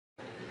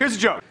Here's a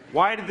joke.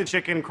 Why did the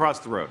chicken cross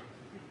the road?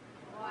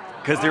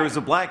 Because there was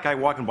a black guy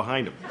walking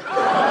behind him.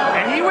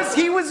 And he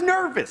was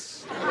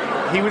nervous.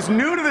 He was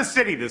new to the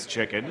city, this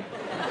chicken.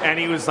 And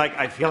he was like,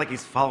 I feel like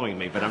he's following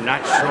me, but I'm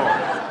not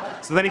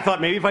sure. So then he thought,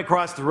 maybe if I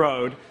cross the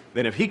road,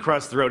 then if he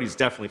crossed the road, he's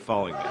definitely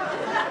following me.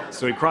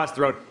 So he crossed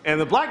the road,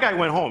 and the black guy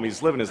went home.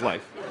 He's living his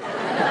life.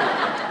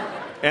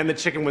 And the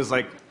chicken was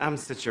like, I'm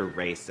such a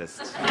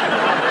racist.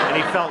 And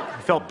he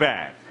felt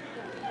bad.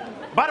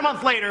 About a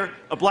month later,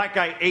 a black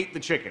guy ate the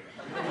chicken.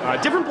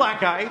 A different black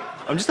guy.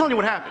 I'm just telling you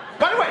what happened.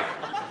 By the way,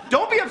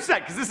 don't be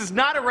upset, because this is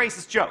not a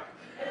racist joke.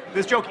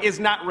 This joke is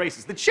not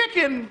racist. The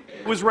chicken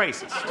was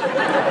racist.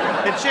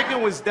 The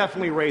chicken was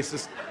definitely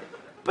racist.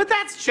 But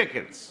that's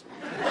chickens.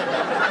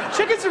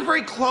 Chickens are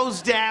very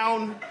closed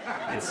down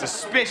and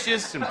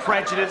suspicious and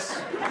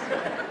prejudiced.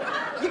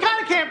 You kind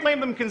of can't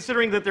blame them,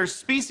 considering that their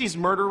species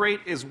murder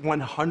rate is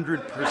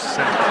 100%.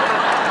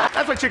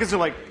 That's why chickens are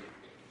like...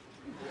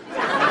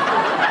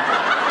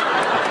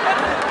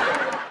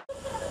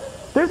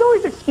 There's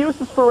always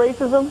excuses for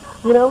racism,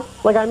 you know?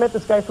 Like, I met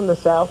this guy from the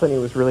South, and he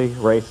was really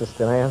racist,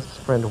 and I asked his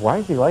friend, why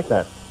is he like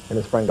that? And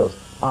his friend goes,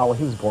 oh, well,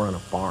 he was born on a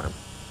farm.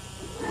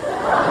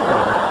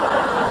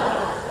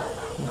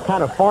 What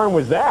kind of farm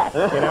was that,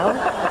 you know?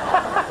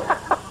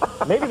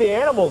 Maybe the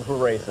animals were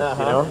racist,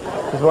 you know?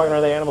 Just walking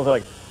around, the animals are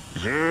like,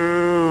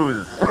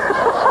 Jews! Jews!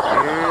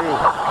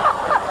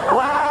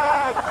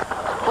 Black!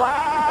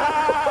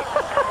 Black!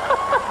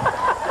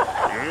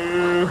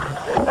 Jews!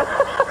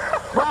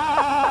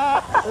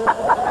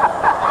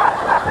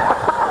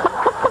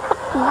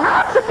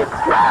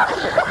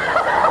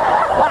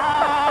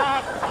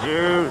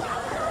 Jews.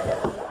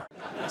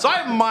 So I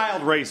have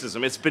mild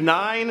racism. It's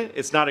benign,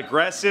 it's not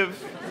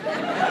aggressive.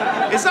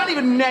 It's not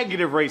even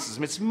negative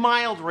racism, it's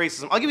mild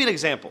racism. I'll give you an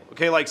example,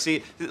 okay? Like,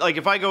 see, like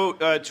if I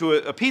go to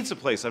a pizza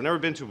place I've never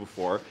been to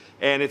before,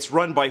 and it's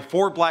run by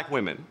 4 black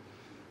women,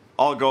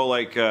 I'll go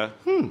like, See,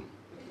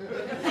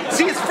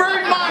 it's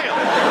very mild.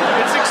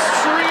 It's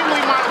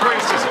extremely mild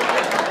racism.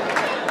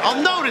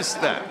 I'll notice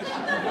that.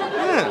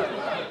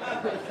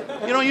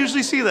 Yeah. You don't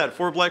usually see that,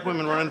 4 black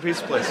women running a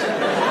pizza place.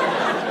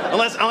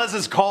 Unless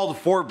it's called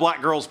 4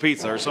 Black Girls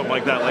Pizza or something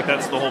like that. Like,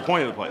 that's the whole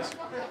point of the place.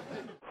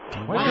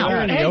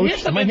 Wow. Hey,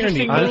 here's some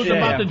interesting news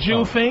about the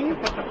Jew thing.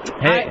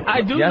 Hey,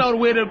 I do know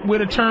where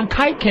the term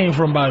kike came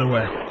from, by the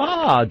way.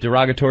 Ah,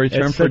 derogatory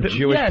term for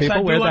Jewish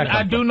people? Where'd that come from?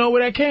 I do know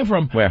where that came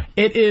from. Where?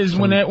 It is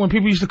when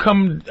people used to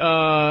come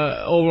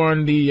over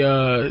on the,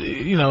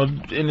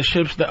 in the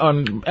ships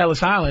on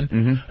Ellis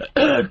Island,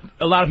 a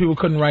lot of people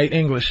couldn't write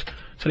English.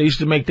 So they used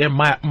to make their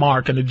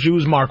mark, and the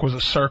Jew's mark was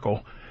a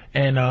circle.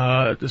 And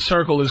the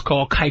circle is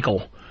called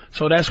kikel.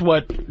 So that's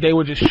what they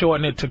would just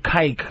shorten it to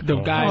kike. The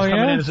guys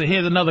coming in and say,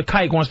 here's another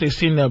kike once they've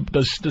seen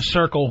the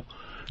circle.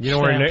 You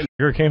know where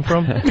nigger came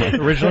from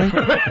originally?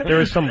 There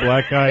was some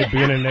black guy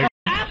being a nigger.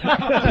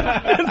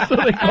 So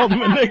they called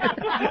him a nigger.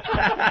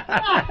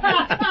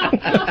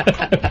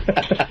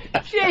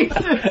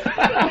 Jesus!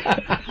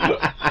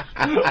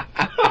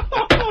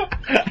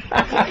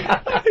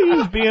 He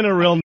was being a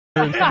real nigger,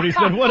 and somebody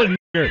said, what a nigger.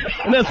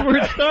 And that's where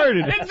it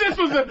started.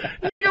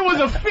 It was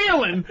a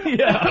feeling.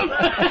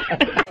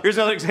 Yeah. Here's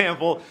another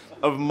example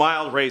of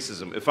mild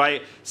racism. If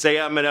I say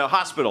I'm in a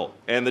hospital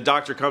and the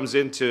doctor comes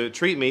in to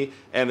treat me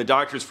and the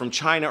doctor's from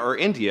China or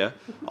India,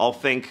 I'll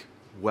think,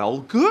 well,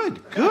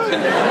 good. Good,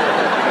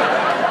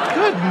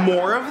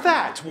 more of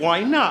that.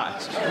 Why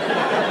not?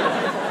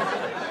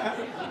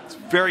 It's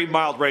very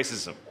mild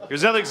racism.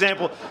 Here's another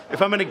example.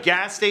 If I'm in a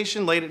gas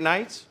station late at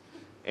night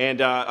and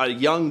a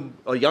young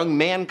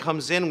man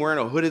comes in wearing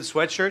a hooded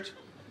sweatshirt,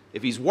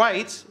 if he's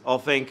white, I'll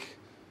think,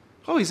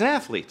 oh, he's an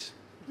athlete.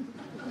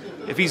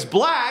 If he's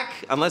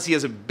black, unless he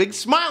has a big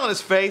smile on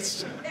his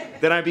face,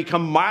 then I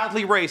become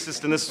mildly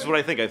racist, and this is what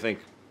I think. I think,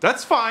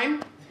 that's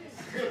fine.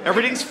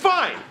 Everything's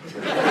fine.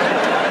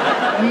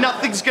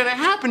 Nothing's gonna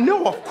happen.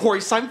 No, of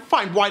course I'm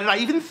fine. Why did I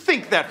even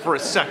think that for a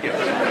second?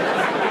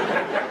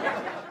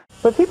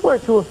 But people are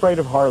too afraid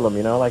of Harlem,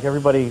 you know? Like,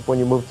 everybody, when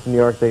you move to New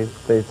York, they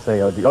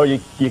say, oh, you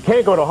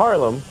can't go to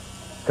Harlem,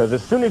 because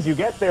as soon as you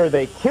get there,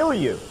 they kill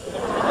you.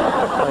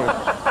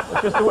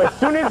 It's just the way. As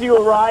soon as you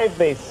arrive,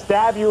 they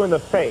stab you in the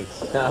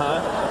face.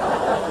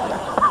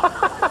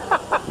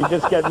 You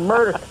just get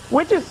murdered,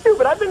 which is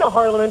stupid. I've been to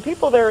Harlem, and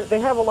people there,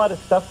 they have a lot of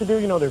stuff to do.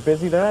 You know, they're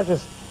busy. They're not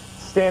just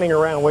standing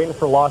around waiting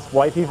for lost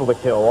white people to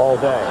kill all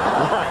day.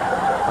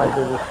 Like,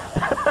 they're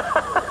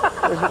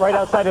just right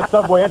outside the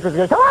subway entrance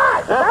going, come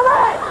on! Come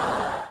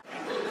on!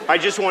 I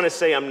just want to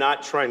say I'm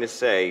not trying to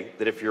say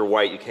that if you're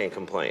white, you can't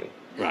complain.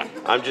 Right.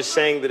 I'm just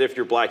saying that if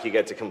you're black, you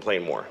get to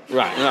complain more.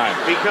 Right.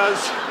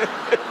 Because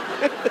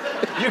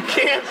you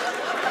can't...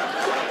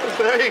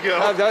 There you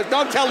go.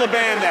 Don't tell the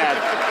band that.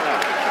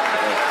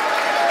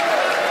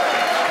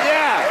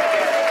 Yeah.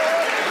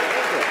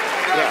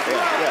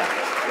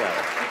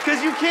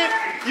 Because you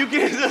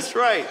can't, that's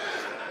right.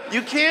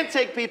 You can't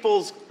take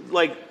people's,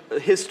 like,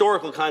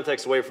 historical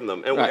context away from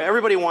them. And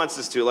everybody wants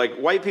us to. Like,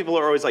 white people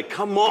are always like,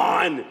 come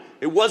on,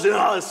 it wasn't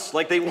us.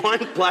 Like, they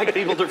want black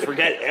people to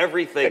forget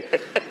everything.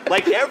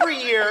 Like,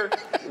 every year,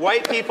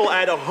 white people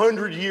add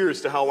 100 years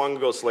to how long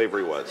ago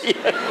slavery was.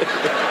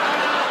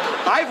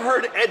 I've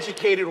heard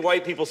educated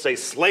white people say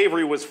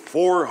slavery was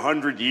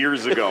 400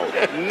 years ago.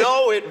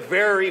 No, it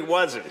very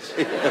wasn't.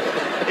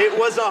 It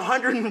was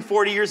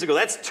 140 years ago.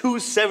 That's two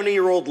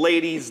 70-year-old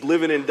ladies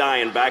living and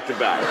dying back to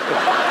back.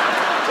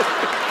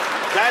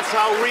 That's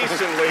how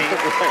recently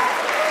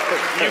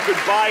you could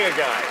buy a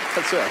guy.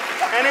 That's right.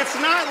 And it's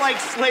not like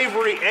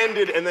slavery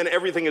ended and then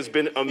everything has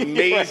been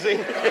amazing.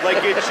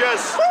 Like it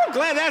just... Oh,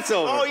 glad that's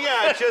over. Oh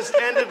yeah, it just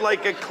ended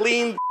like a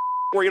clean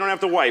where you don't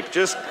have to wipe.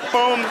 Just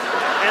boom.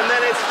 And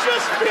then it's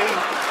just been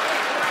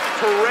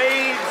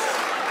parades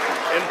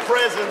and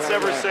presents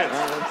ever since.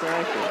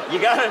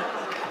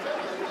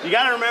 You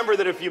gotta remember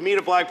that if you meet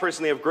a black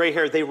person, they have gray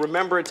hair, they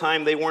remember a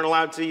time they weren't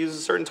allowed to use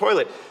a certain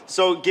toilet.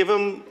 So give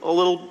them a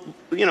little,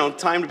 you know,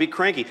 time to be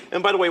cranky.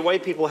 And by the way,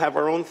 white people have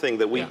our own thing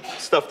that we,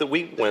 stuff that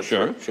we went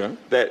through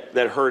that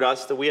hurt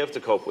us, that we have to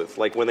cope with.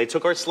 Like when they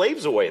took our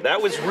slaves away.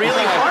 That was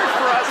really hard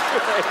for us,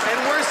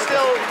 and we're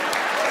still,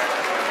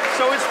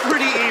 so it's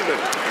pretty even.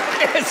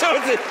 So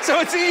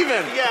it's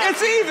even. Yeah.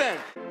 It's even.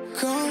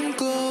 Come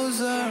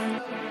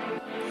closer,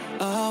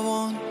 I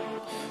want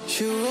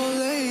you, a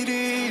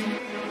lady.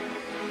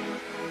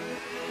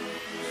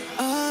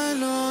 I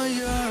know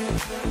you're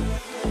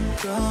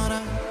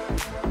gonna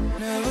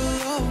never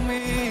love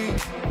me.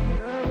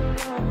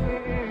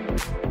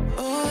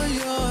 Oh,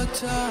 your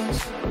touch.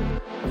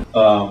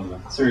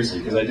 Seriously,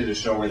 because I did a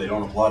show where they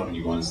don't applaud when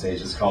you go on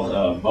stage. It's called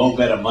Mo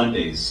Better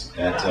Mondays.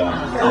 That's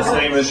the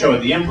name of the show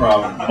at the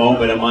Improv, Mo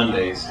Better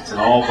Mondays. It's an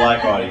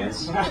all-black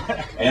audience.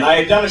 And I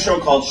had done a show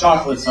called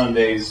Chocolate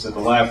Sundays at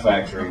the Laugh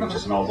Factory, which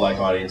is an all-black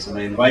audience. And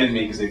they invited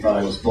me because they thought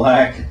I was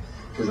black,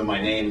 because of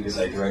my name, because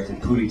I directed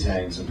Pootie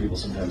Tang, so people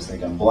sometimes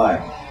think I'm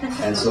black.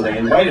 And so they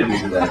invited me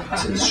to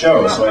the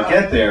show. So I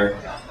get there,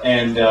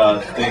 and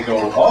they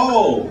go,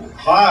 oh,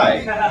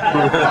 hi. And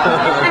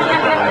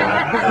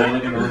I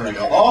look in the room and I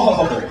go,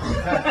 oh, hi.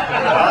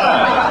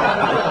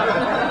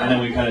 And then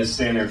we kind of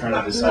stand there trying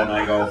to decide, and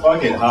I go,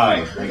 fuck it, hi.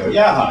 And they go,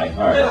 yeah, hi,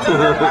 all right.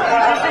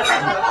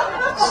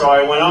 So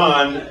I went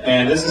on,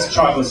 and this is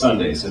Chocolate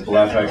Sundays at the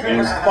Laugh Factory, and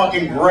it was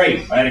fucking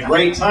great. I had a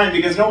great time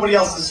because nobody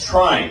else is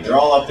trying. They're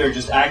all up there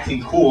just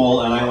acting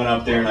cool, and I went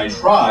up there and I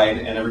tried,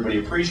 and everybody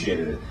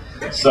appreciated it.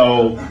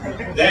 So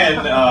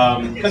then,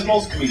 because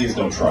most comedians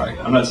don't try.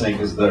 I'm not saying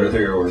because they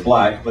were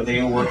black, but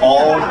they were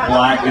all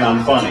black and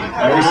unfunny.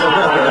 Every single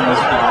one of them was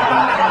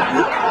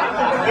black.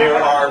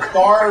 There are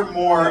far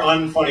more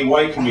unfunny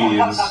white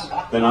comedians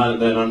than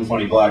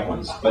unfunny black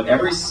ones. But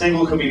every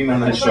single comedian on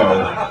that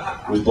show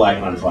was black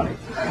and unfunny.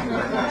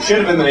 Should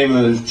have been the name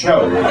of the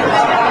show, really.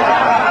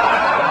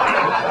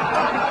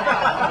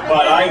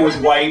 But I was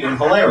white and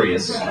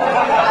hilarious.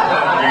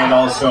 And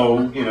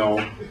also, you know,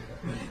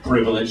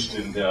 privileged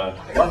and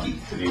lucky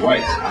to be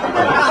white.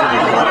 Because to be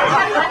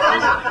white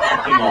is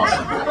fucking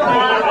awesome.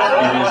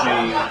 It is a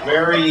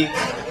very...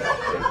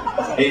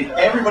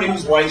 everybody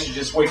who's white should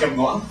just wake up and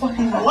go, I'm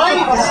fucking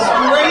white! This is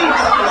great!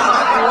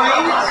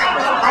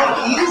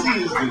 How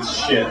easy is this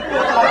shit?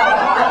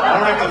 I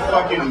don't have to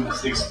fucking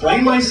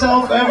explain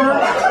myself ever.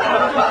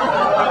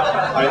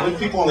 I look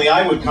people in the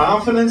eye with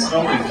confidence.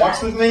 Nobody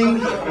fucks with me.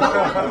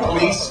 The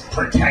police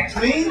protect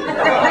me.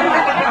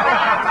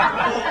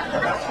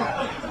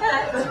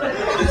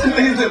 The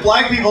thing is that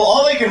black people,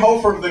 all they can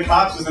hope for the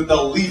cops is that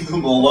they'll leave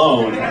them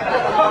alone.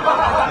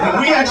 And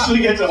we actually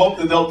get to hope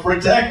that they'll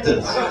protect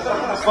us.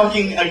 It's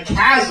fucking a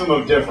chasm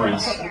of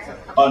difference.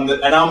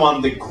 And I'm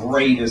on the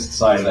greatest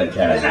side of that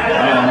chasm.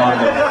 I am on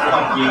the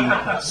fucking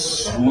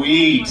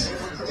sweet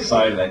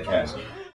side of that chasm.